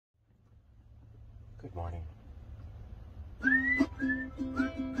Good morning.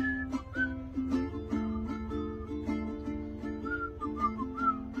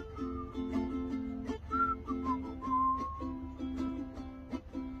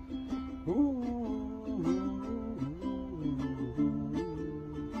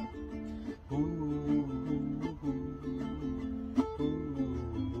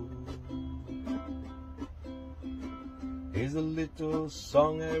 Here's a little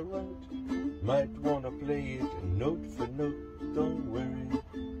song I wrote. Might wanna play it note for note. Don't worry,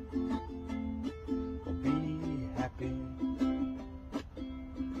 be happy.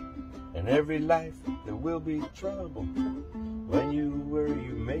 In every life there will be trouble. When you worry,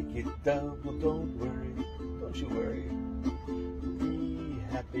 you make it double. Don't worry, don't you worry. Be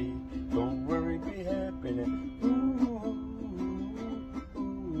happy. Don't worry, be happy.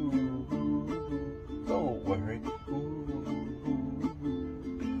 Don't worry.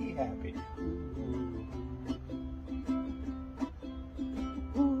 Be happy.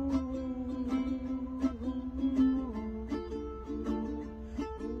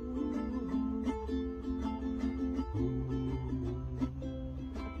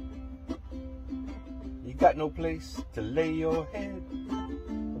 You got no place to lay your head.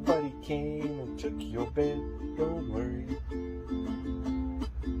 Nobody came and took your bed. Don't worry.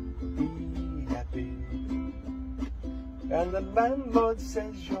 Be happy. And the landlord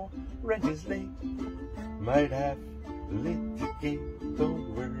says your rent is late. Might have litigate.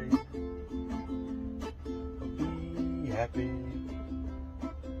 Don't worry. Be happy.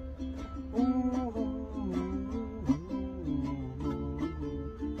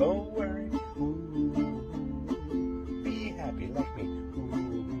 Don't worry. Be happy like me.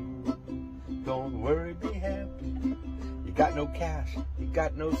 Don't worry, be happy. You got no cash, you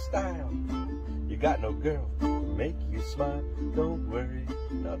got no style, you got no girl to make you smile. Don't worry,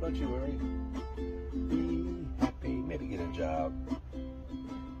 no, don't you worry. Be happy, maybe get a job.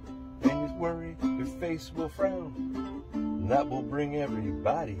 When you worry, your face will frown. And that will bring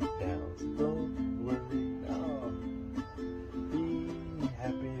everybody down. So don't worry.